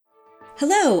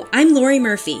Hello, I'm Lori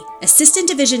Murphy, Assistant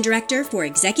Division Director for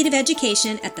Executive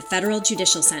Education at the Federal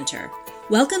Judicial Center.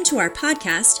 Welcome to our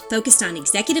podcast focused on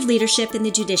executive leadership in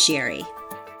the judiciary.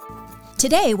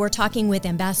 Today, we're talking with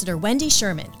Ambassador Wendy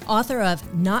Sherman, author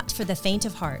of Not for the Faint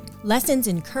of Heart, Lessons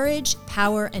in Courage,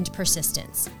 Power, and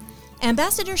Persistence.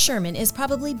 Ambassador Sherman is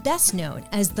probably best known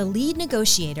as the lead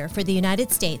negotiator for the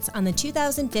United States on the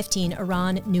 2015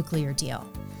 Iran nuclear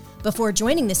deal. Before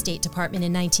joining the State Department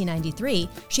in 1993,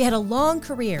 she had a long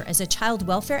career as a child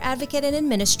welfare advocate and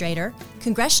administrator,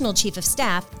 congressional chief of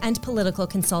staff, and political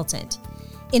consultant.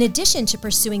 In addition to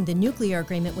pursuing the nuclear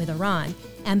agreement with Iran,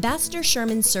 Ambassador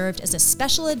Sherman served as a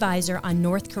special advisor on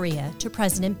North Korea to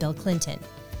President Bill Clinton.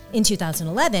 In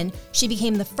 2011, she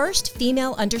became the first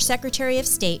female Undersecretary of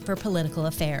State for Political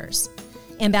Affairs.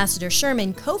 Ambassador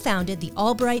Sherman co-founded the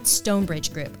Albright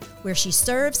Stonebridge Group, where she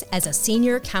serves as a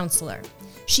senior counselor.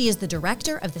 She is the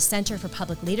director of the Center for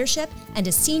Public Leadership and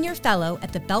a senior fellow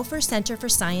at the Belfer Center for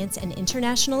Science and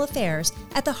International Affairs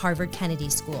at the Harvard Kennedy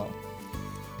School.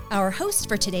 Our host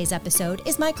for today's episode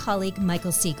is my colleague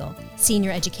Michael Siegel,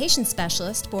 Senior Education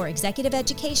Specialist for Executive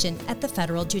Education at the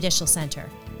Federal Judicial Center.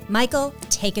 Michael,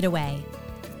 take it away.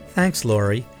 Thanks,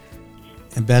 Lori.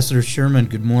 Ambassador Sherman,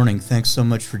 good morning. Thanks so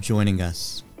much for joining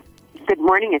us. Good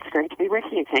morning. It's great to be with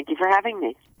you. Thank you for having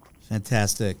me.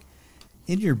 Fantastic.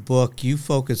 In your book, you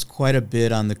focus quite a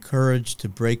bit on the courage to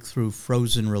break through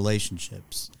frozen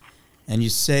relationships. And you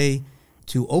say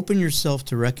to open yourself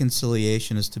to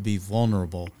reconciliation is to be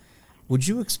vulnerable. Would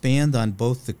you expand on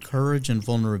both the courage and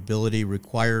vulnerability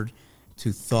required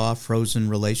to thaw frozen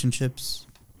relationships?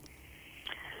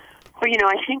 Well,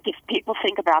 I think if people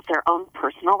think about their own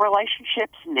personal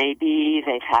relationships, maybe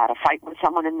they've had a fight with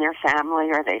someone in their family,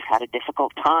 or they've had a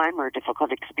difficult time or a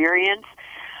difficult experience,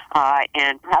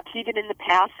 and perhaps even in the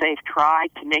past they've tried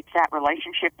to make that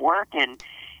relationship work and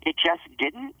it just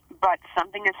didn't, but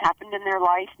something has happened in their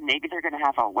life. Maybe they're going to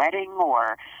have a wedding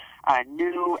or a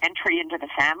new entry into the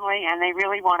family, and they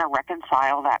really want to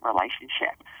reconcile that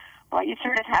relationship. Well, you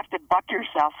sort of have to buck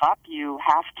yourself up. You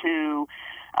have to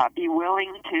be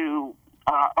willing to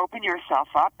open yourself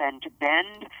up and to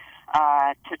bend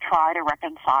to try to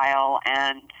reconcile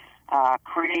and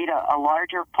create a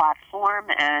larger platform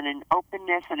and an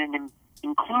openness and an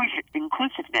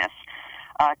inclusiveness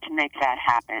to make that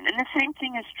happen. And the same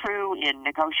thing is true in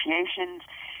negotiations,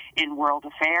 in world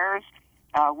affairs.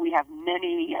 We have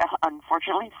many,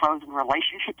 unfortunately, frozen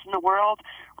relationships in the world,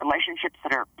 relationships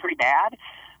that are pretty bad,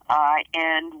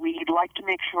 and we'd like to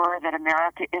make sure that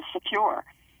America is secure.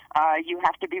 You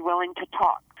have to be willing to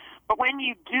talk. But when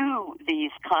you do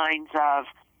these kinds of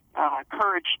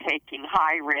courage-taking,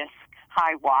 high-risk,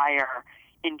 high-wire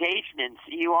engagements,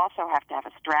 you also have to have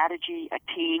a strategy, a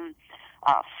team,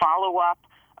 follow-up,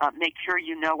 make sure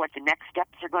you know what the next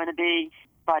steps are going to be.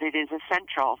 But it is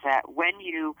essential that when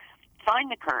you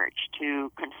find the courage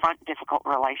to confront difficult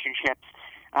relationships,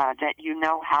 that you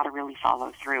know how to really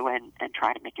follow through and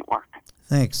try to make it work.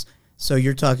 Thanks. So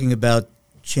you're talking about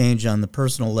change on the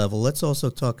personal level. Let's also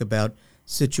talk about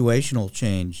situational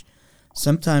change.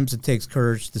 Sometimes it takes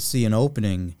courage to see an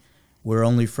opening where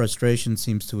only frustration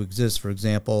seems to exist. For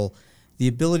example, the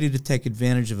ability to take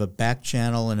advantage of a back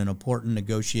channel in an important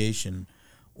negotiation,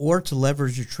 or to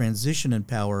leverage a transition in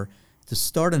power to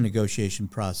start a negotiation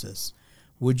process.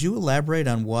 Would you elaborate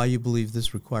on why you believe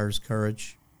this requires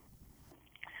courage?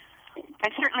 I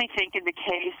certainly think in the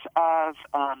case of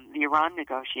the Iran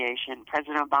negotiation,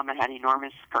 President Obama had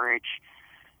enormous courage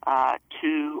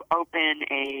to open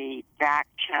a back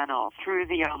channel through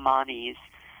the Omanis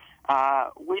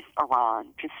with Iran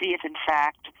to see if, in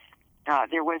fact,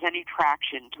 there was any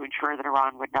traction to ensure that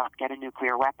Iran would not get a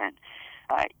nuclear weapon.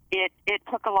 It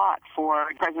took a lot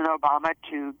for President Obama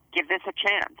to give this a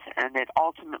chance, and it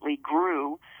ultimately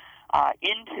grew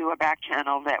into a back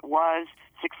channel that was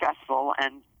successful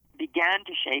and began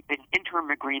to shape an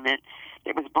interim agreement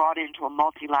that was brought into a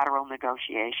multilateral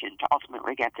negotiation to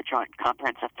ultimately get the Joint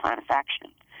Comprehensive Plan of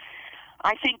Action.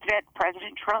 I think that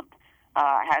President Trump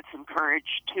had some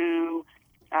courage to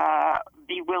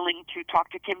be willing to talk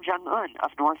to Kim Jong-un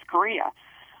of North Korea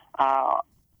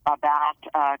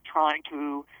about trying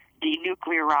to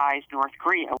denuclearize North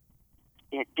Korea.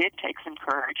 It did take some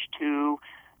courage to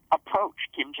approach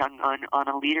Kim Jong-un on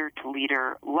a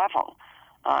leader-to-leader level.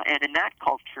 And in that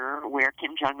culture where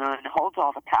Kim Jong-un holds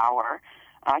all the power,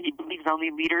 he believes only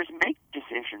leaders make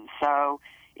decisions. So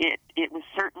it was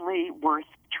certainly worth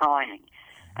trying.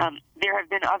 There have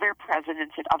been other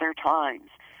presidents at other times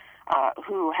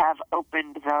who have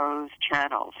opened those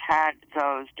channels, had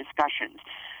those discussions.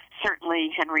 Certainly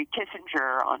Henry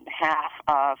Kissinger, on behalf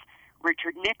of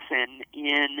Richard Nixon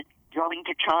in going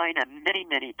to China many,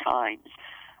 many times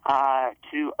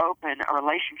to open a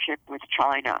relationship with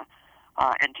China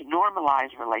and to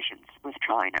normalize relations with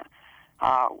China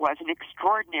was an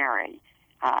extraordinary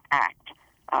act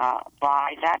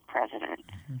by that president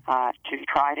to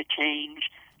try to change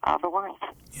the world.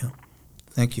 Yeah,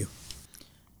 thank you.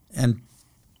 And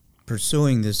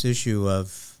pursuing this issue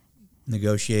of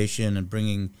negotiation and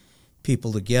bringing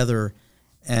people together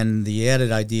and the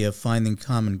added idea of finding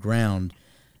common ground,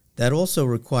 that also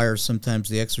requires sometimes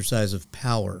the exercise of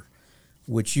power,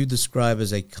 which you describe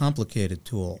as a complicated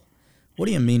tool. What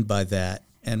do you mean by that?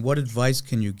 And what advice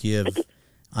can you give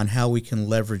on how we can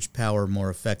leverage power more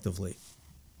effectively?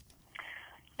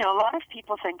 You know, a lot of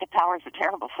people think that power is a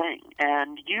terrible thing,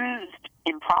 and used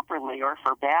improperly or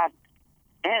for bad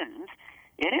ends,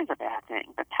 it is a bad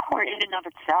thing. But power in and of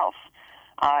itself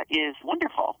is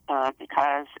wonderful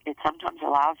because it sometimes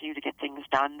allows you to get things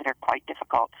done that are quite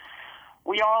difficult.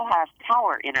 We all have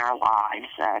power in our lives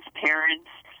as parents,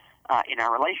 in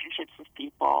our relationships with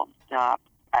people,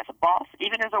 as a boss,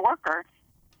 even as a worker,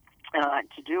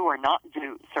 to do or not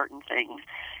do certain things.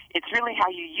 It's really how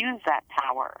you use that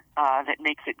power that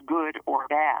makes it good or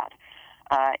bad.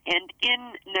 And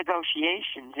in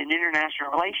negotiations, in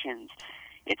international relations,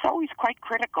 it's always quite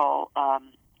critical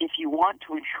if you want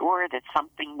to ensure that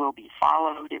something will be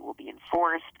followed, it will be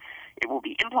enforced, it will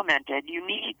be implemented, you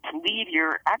need to leave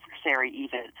your adversary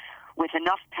even with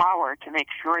enough power to make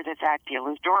sure that that deal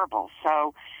is durable.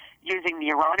 So using the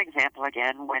Iran example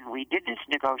again, when we did this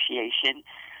negotiation,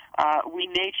 we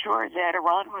made sure that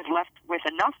Iran was left with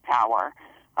enough power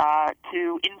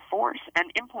to enforce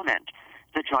and implement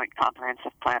the Joint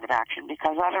Comprehensive Plan of Action,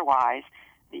 because otherwise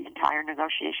the entire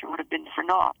negotiation would have been for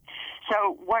naught.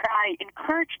 So what I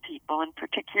encourage people, and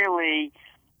particularly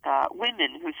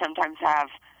women who sometimes have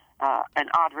an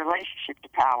odd relationship to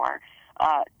power,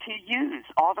 to use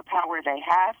all the power they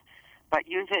have, but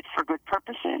use it for good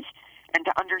purposes, and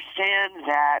to understand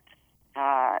that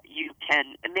you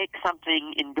can make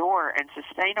something endure and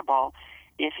sustainable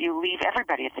if you leave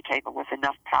everybody at the table with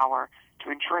enough power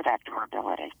to ensure that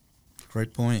durability.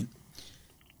 Great point.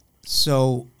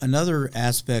 So another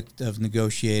aspect of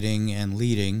negotiating and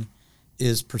leading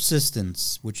is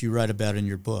persistence, which you write about in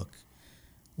your book.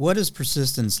 What does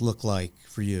persistence look like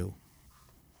for you?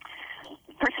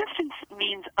 Persistence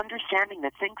means understanding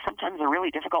that things sometimes are really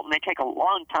difficult and they take a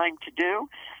long time to do,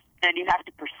 and you have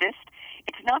to persist.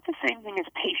 It's not the same thing as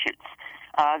patience.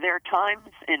 There are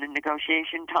times in a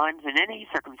negotiation, times in any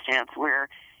circumstance, where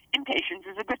impatience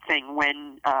is a good thing.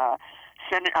 When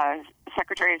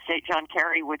Secretary of State John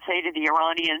Kerry would say to the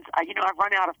Iranians, I've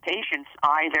run out of patience.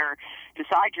 Either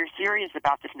decide you're serious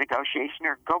about this negotiation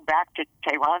or go back to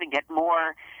Tehran and get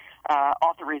more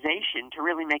authorization to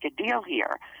really make a deal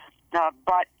here.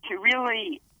 But to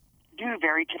really do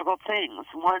very difficult things,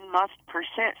 one must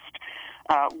persist.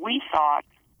 We thought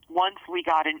once we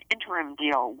got an interim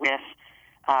deal with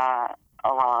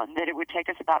Iran that it would take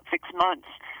us about 6 months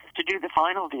to do the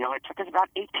final deal. It took us about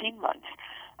 18 months.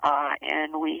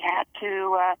 And we had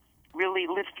to really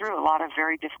live through a lot of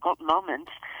very difficult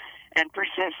moments and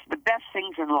persist. The best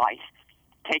things in life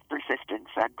take persistence.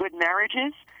 Good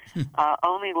marriages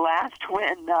only last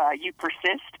when you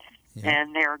persist. Yeah.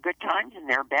 And there are good times and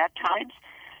there are bad times.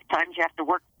 Times you have to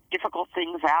work difficult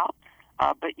things out,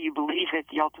 but you believe that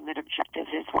the ultimate objective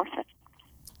is worth it.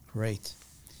 Great.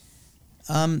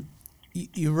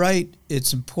 You write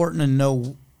it's important to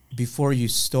know before you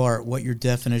start what your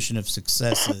definition of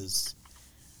success is.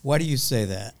 Why do you say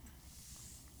that?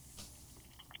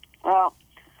 Well,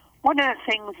 one of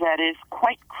the things that is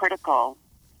quite critical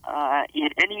in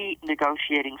any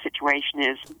negotiating situation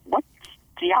is what's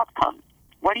the outcome?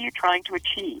 What are you trying to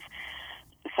achieve?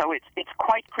 So it's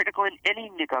quite critical in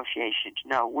any negotiation to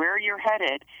know where you're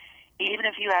headed, even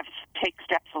if you have to take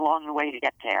steps along the way to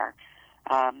get there,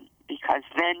 because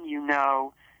then you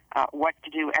know what to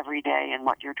do every day and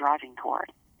what you're driving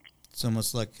toward. It's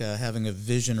almost like having a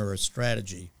vision or a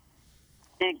strategy.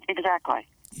 Exactly.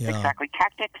 Yeah. Exactly.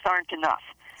 Tactics aren't enough.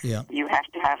 Yeah. You have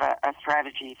to have a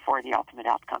strategy for the ultimate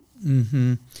outcome.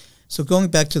 Mm-hmm. So going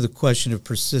back to the question of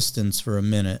persistence for a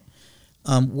minute,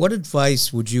 what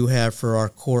advice would you have for our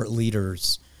court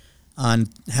leaders on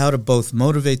how to both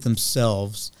motivate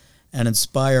themselves and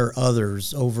inspire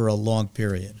others over a long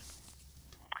period?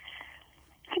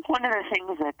 I think one of the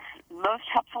things that's most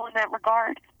helpful in that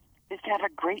regard is to have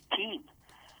a great team.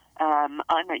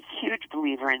 I'm a huge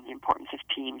believer in the importance of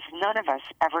teams. None of us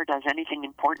ever does anything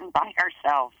important by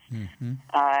ourselves. Mm-hmm.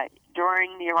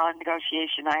 During the Iran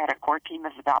negotiation, I had a core team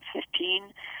of about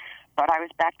 15, but I was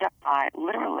backed up by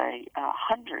literally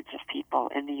hundreds of people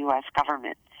in the U.S.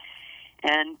 government.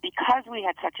 And because we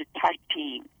had such a tight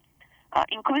team,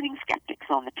 including skeptics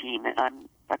on the team, and I'm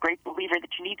a great believer that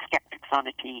you need skeptics on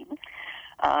a team,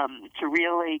 to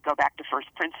really go back to first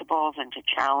principles and to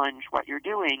challenge what you're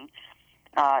doing,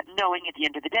 knowing at the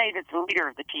end of the day that the leader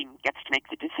of the team gets to make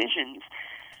the decisions.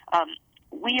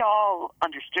 We all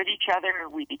understood each other.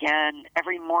 We began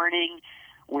every morning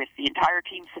with the entire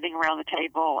team sitting around the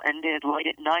table, ended late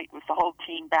at night with the whole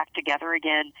team back together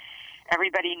again.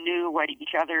 Everybody knew what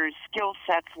each other's skill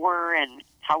sets were and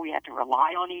how we had to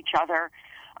rely on each other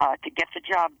to get the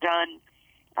job done.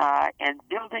 And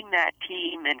building that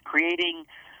team and creating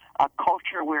a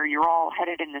culture where you're all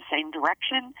headed in the same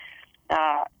direction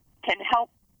can help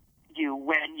you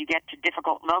when you get to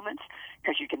difficult moments,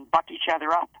 because you can buck each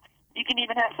other up. You can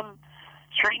even have some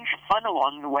strange fun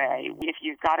along the way. If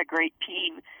you've got a great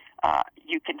team,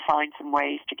 you can find some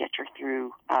ways to get you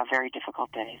through very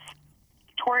difficult days.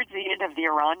 Towards the end of the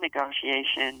Iran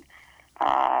negotiation,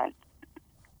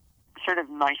 sort of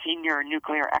my senior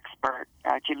nuclear expert,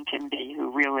 Jim Timby,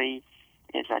 who really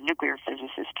is a nuclear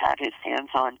physicist, had his hands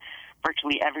on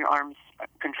virtually every arms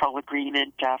control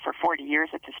agreement for 40 years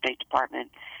at the State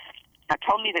Department,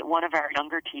 told me that one of our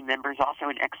younger team members, also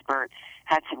an expert,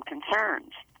 had some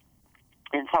concerns.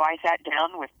 And so I sat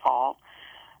down with Paul.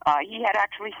 He had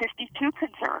actually 52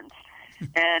 concerns.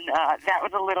 And that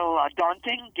was a little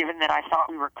daunting, given that I thought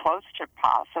we were close to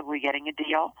possibly getting a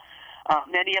deal.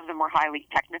 Many of them were highly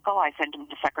technical. I sent them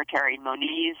to Secretary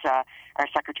Moniz, our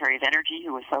Secretary of Energy,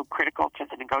 who was so critical to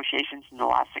the negotiations in the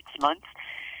last 6 months.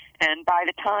 And by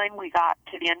the time we got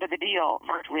to the end of the deal,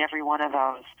 virtually every one of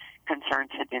those concerns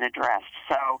had been addressed.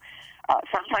 So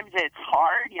sometimes it's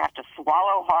hard. You have to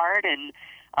swallow hard and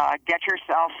get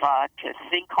yourself to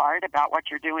think hard about what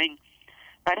you're doing.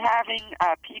 But having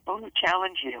people who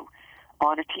challenge you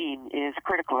on a team is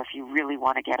critical if you really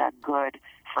want to get a good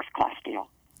first-class deal.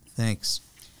 Thanks.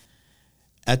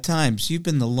 At times, you've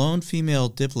been the lone female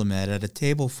diplomat at a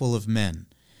table full of men.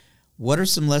 What are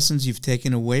some lessons you've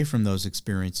taken away from those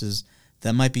experiences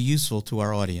that might be useful to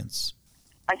our audience?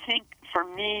 I think for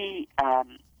me,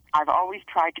 I've always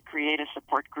tried to create a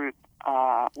support group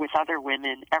with other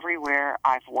women everywhere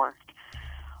I've worked.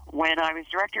 When I was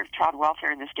director of child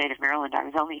welfare in the state of Maryland, I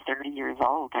was only 30 years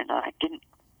old, and I didn't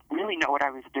really know what I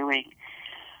was doing.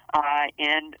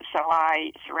 And so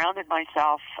I surrounded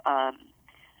myself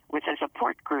with a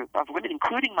support group of women,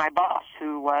 including my boss,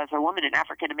 who was a woman, an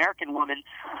African-American woman,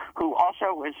 who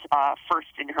also was first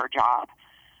in her job.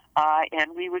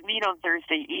 And we would meet on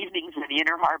Thursday evenings in the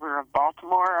Inner Harbor of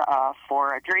Baltimore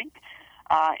for a drink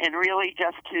and really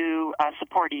just to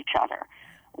support each other.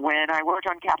 When I worked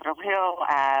on Capitol Hill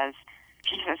as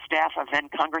chief of staff of then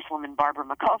Congresswoman Barbara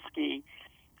Mikulski,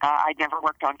 I'd never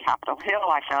worked on Capitol Hill.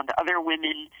 I found other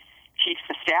women chiefs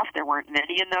of staff. There weren't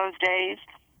many in those days.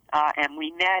 And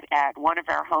we met at one of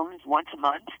our homes once a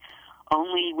month,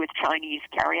 only with Chinese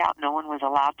carryout. No one was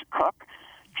allowed to cook,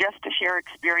 just to share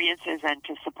experiences and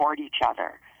to support each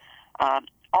other.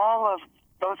 All of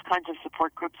those kinds of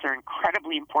support groups are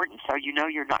incredibly important, so you know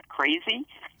you're not crazy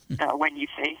when you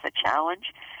face a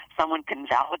challenge. Someone can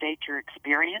validate your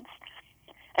experience.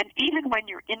 And even when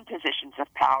you're in positions of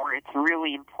power, it's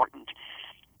really important.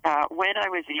 When I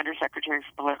was the Undersecretary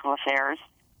for Political Affairs,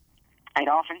 I'd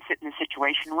often sit in the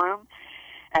Situation Room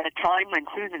at a time when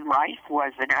Susan Rice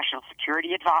was the National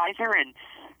Security Advisor and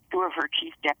two of her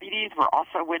chief deputies were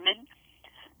also women.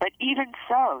 But even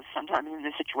so, sometimes in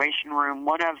the Situation Room,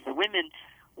 one of the women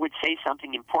would say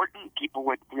something important. People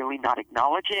would really not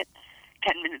acknowledge it.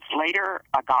 10 minutes later,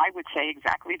 a guy would say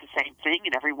exactly the same thing,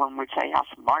 and everyone would say how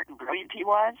smart and brilliant he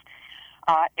was.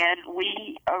 And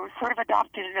we sort of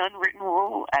adopted an unwritten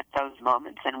rule at those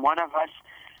moments, and one of us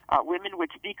women would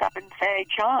speak up and say,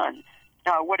 John,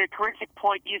 what a terrific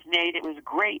point you've made. It was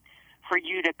great for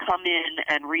you to come in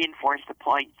and reinforce the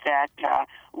point that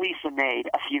Lisa made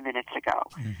a few minutes ago.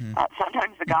 Mm-hmm.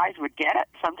 Sometimes the guys would get it,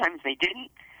 sometimes they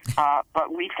didn't,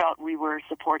 but we felt we were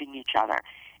supporting each other.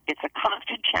 It's a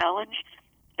constant challenge,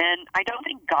 and I don't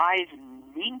think guys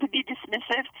mean to be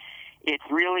dismissive. It's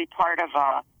really part of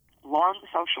a long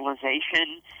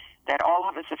socialization that all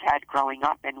of us have had growing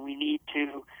up, and we need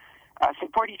to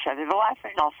support each other. The last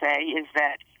thing I'll say is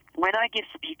that when I give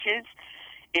speeches,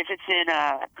 if it's in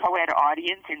a co-ed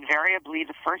audience, invariably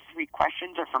the first 3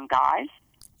 questions are from guys.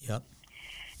 Yep.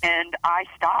 And I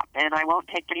stop, and I won't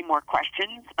take any more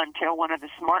questions until one of the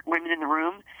smart women in the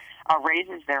room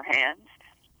raises their hands.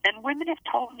 And women have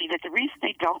told me that the reason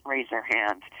they don't raise their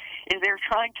hands is they're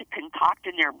trying to concoct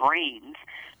in their brains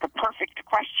the perfect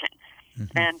question.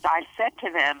 Mm-hmm. And I said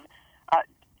to them,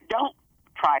 don't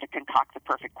try to concoct the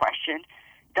perfect question.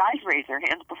 Guys raise their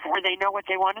hands before they know what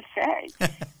they want to say.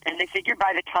 And they figure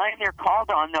by the time they're called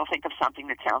on, they'll think of something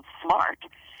that sounds smart.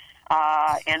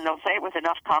 And they'll say it with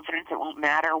enough confidence it won't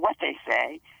matter what they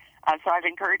say. So I've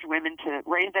encouraged women to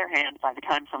raise their hand. By the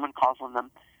time someone calls on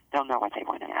them, they'll know what they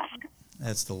want to ask.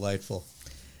 That's delightful.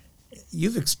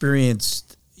 You've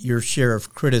experienced your share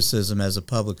of criticism as a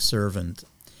public servant.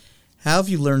 How have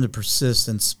you learned to persist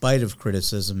in spite of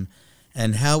criticism,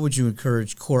 and how would you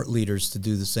encourage court leaders to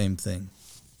do the same thing?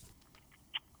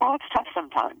 Well, it's tough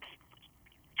sometimes.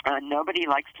 Nobody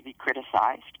likes to be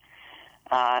criticized.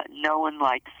 No one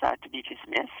likes to be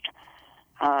dismissed.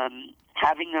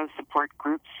 Having those support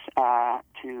groups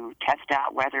to test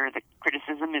out whether the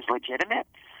criticism is legitimate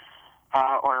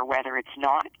or whether it's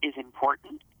not is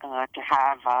important. To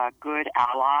have good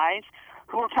allies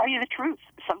who will tell you the truth.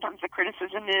 Sometimes the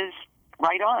criticism is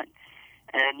right on,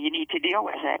 and you need to deal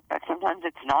with it, but sometimes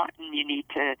it's not, and you need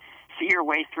to see your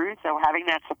way through. So having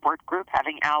that support group,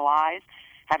 having allies,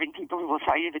 having people who will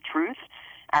tell you the truth.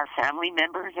 Our family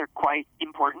members are quite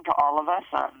important to all of us.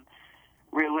 I'm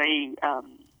really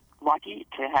lucky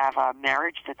to have a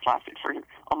marriage that's lasted for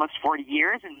almost 40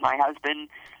 years, and my husband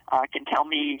can tell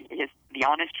me the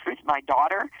honest truth. My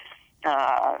daughter,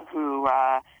 who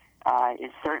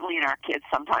is certainly, and our kids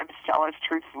sometimes tell us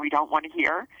truths we don't want to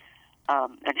hear,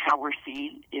 and how we're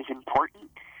seen is important.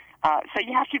 So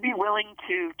you have to be willing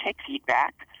to take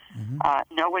feedback,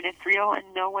 know when it's real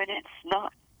and know when it's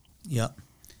not. Yep.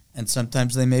 And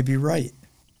sometimes they may be right.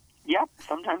 Yep,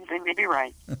 sometimes they may be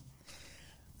right.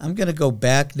 I'm going to go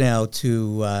back now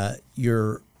to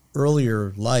your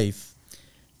earlier life,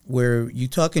 where you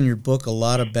talk in your book a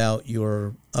lot about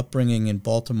your upbringing in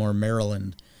Baltimore,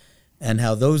 Maryland, and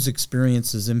how those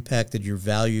experiences impacted your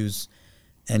values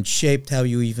and shaped how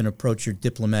you even approach your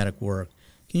diplomatic work.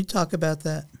 Can you talk about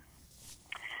that?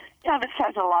 Yeah, this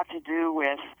has a lot to do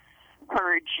with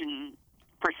courage and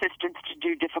persistence to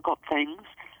do difficult things.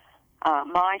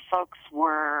 My folks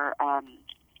were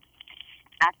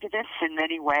activists in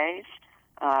many ways.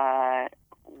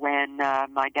 When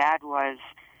my dad was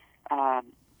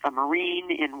a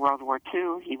Marine in World War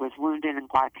II, he was wounded in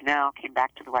Guadalcanal, came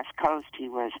back to the West Coast. He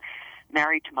was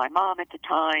married to my mom at the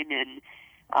time, and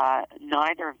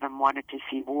neither of them wanted to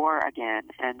see war again.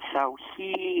 And so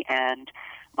he and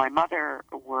my mother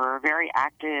were very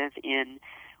active in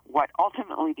what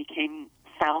ultimately became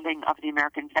founding of the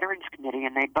American Veterans Committee,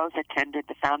 and they both attended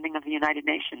the founding of the United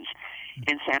Nations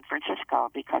in San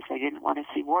Francisco because they didn't want to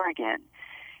see war again.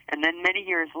 And then many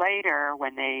years later,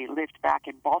 when they lived back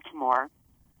in Baltimore,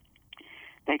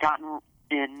 they got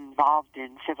involved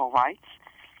in civil rights.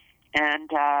 And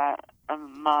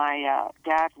my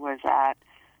dad was at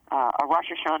a Rosh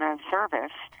Hashanah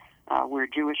service. We're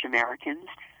Jewish Americans.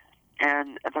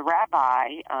 And the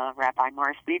rabbi, Rabbi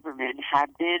Morris Lieberman, had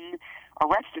been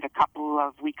arrested a couple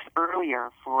of weeks earlier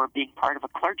for being part of a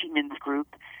clergyman's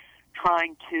group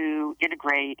trying to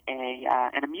integrate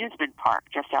an amusement park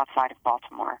just outside of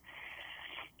Baltimore.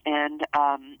 And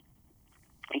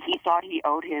he thought he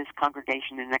owed his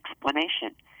congregation an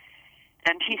explanation.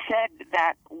 And he said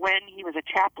that when he was a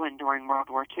chaplain during World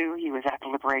War II, he was at the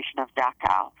liberation of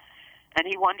Dachau. And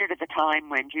he wondered at the time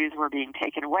when Jews were being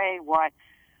taken away what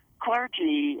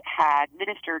clergy had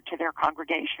ministered to their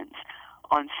congregations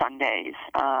on Sundays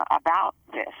about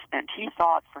this. And he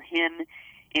thought for him,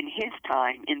 in his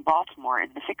time in Baltimore in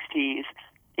the 60s,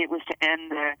 it was to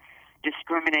end the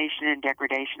discrimination and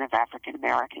degradation of African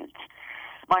Americans.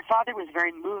 My father was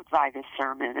very moved by this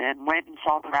sermon and went and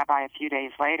saw the rabbi a few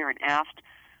days later and asked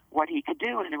what he could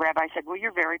do. And the rabbi said, well,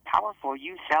 you're very powerful.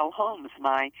 You sell homes.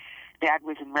 My dad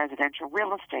was in residential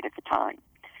real estate at the time.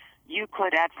 You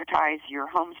could advertise your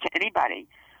homes to anybody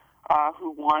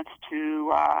who wants to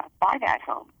buy that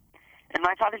home. And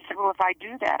my father said, well, if I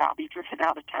do that, I'll be driven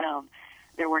out of town.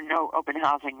 There were no open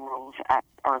housing rules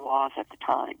or laws at the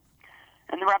time.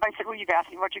 And the rabbi said, well, you've asked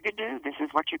me what you can do. This is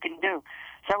what you can do.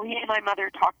 So he and my mother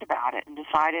talked about it and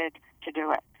decided to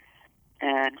do it.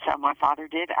 And so my father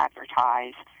did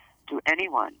advertise to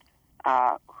anyone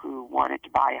who wanted to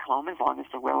buy a home as long as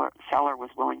the seller was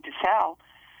willing to sell.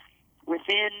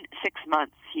 Within 6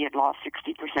 months, he had lost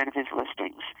 60% of his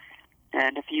listings.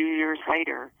 And a few years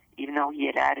later, even though he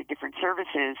had added different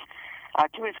services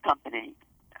to his company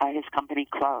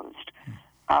closed.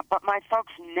 But my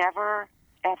folks never,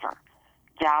 ever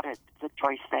doubted the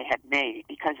choice they had made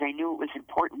because they knew it was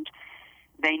important.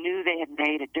 They knew they had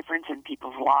made a difference in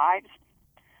people's lives.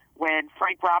 When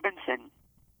Frank Robinson,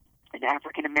 an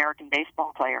African-American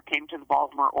baseball player, came to the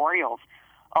Baltimore Orioles,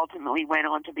 ultimately went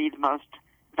on to be the most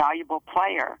valuable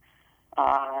player.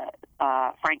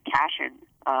 Frank Cashin,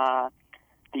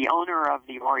 the owner of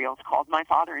the Orioles, called my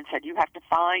father and said, you have to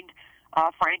find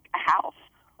Frank a house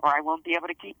or I won't be able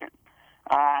to keep him.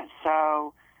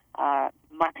 So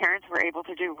my parents were able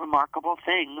to do remarkable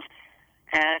things,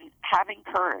 and having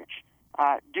courage,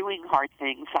 doing hard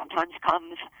things sometimes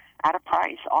comes at a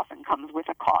price, often comes with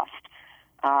a cost.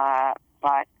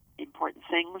 But important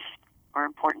things are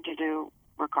important to do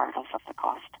regardless of the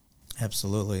cost.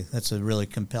 Absolutely. That's a really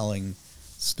compelling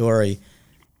story.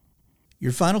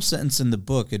 Your final sentence in the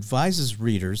book advises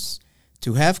readers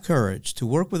to have courage, to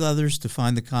work with others to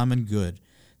find the common good,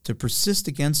 to persist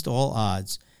against all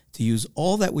odds, to use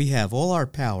all that we have, all our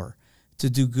power, to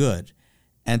do good,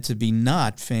 and to be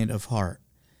not faint of heart.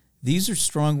 These are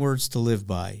strong words to live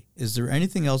by. Is there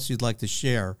anything else you'd like to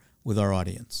share with our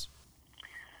audience?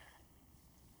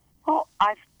 Well,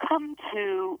 I've come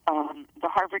to the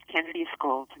Harvard Kennedy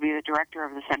School to be the director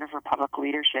of the Center for Public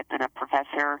Leadership and a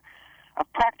professor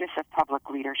of practice of public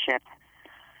leadership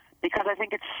because I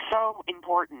think it's so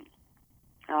important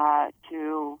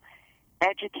to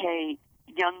educate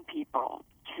young people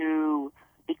to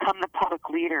become the public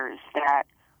leaders that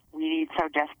we need so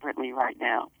desperately right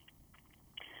now.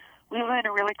 We live in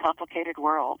a really complicated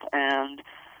world, and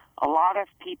a lot of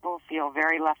people feel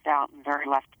very left out and very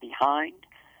left behind.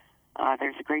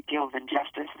 There's a great deal of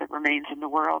injustice that remains in the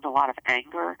world, a lot of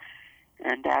anger,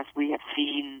 and as we have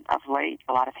seen of late,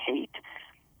 a lot of hate.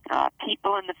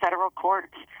 People in the federal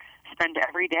courts spend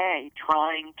every day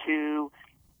trying to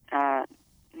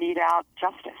mete out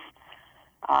justice.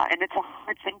 And it's a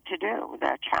hard thing to do.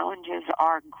 The challenges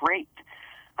are great.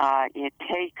 It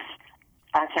takes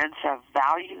a sense of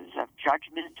values, of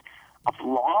judgment, of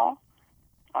law,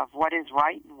 of what is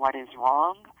right and what is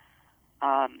wrong,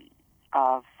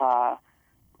 of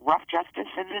rough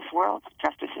justice in this world.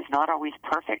 Justice is not always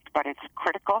perfect, but it's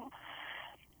critical.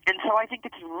 And so I think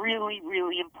it's really,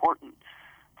 really important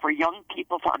for young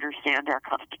people to understand our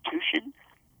Constitution.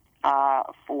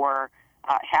 For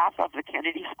half of the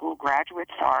Kennedy School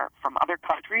graduates are from other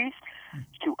countries,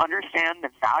 to understand the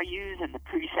values and the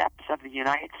precepts of the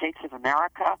United States of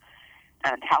America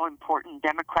and how important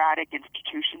democratic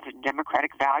institutions and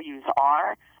democratic values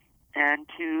are, and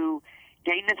to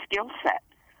gain the skill set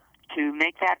to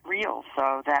make that real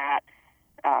so that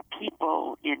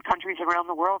people in countries around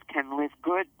the world can live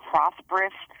good,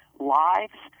 prosperous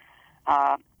lives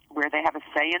where they have a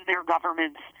say in their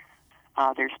governments.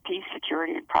 There's peace,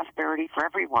 security, and prosperity for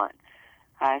everyone.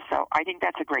 So I think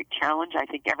that's a great challenge. I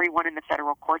think everyone in the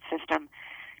federal court system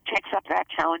takes up that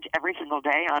challenge every single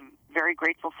day. I'm very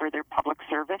grateful for their public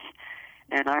service,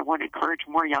 and I want to encourage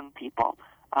more young people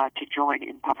to join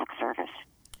in public service.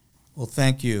 Well,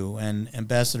 thank you. And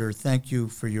Ambassador, thank you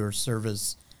for your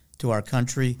service to our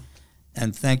country,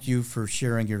 and thank you for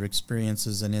sharing your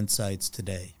experiences and insights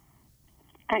today.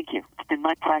 Thank you. It's been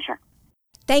my pleasure.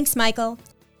 Thanks, Michael.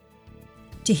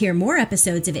 To hear more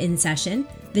episodes of In Session,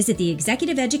 visit the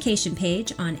Executive Education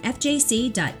page on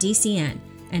fjc.dcn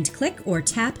and click or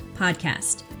tap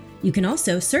Podcast. You can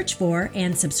also search for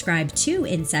and subscribe to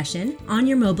In Session on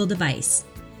your mobile device.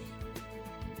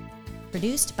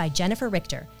 Produced by Jennifer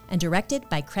Richter and directed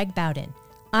by Craig Bowden.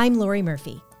 I'm Lori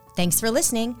Murphy. Thanks for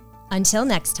listening. Until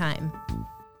next time.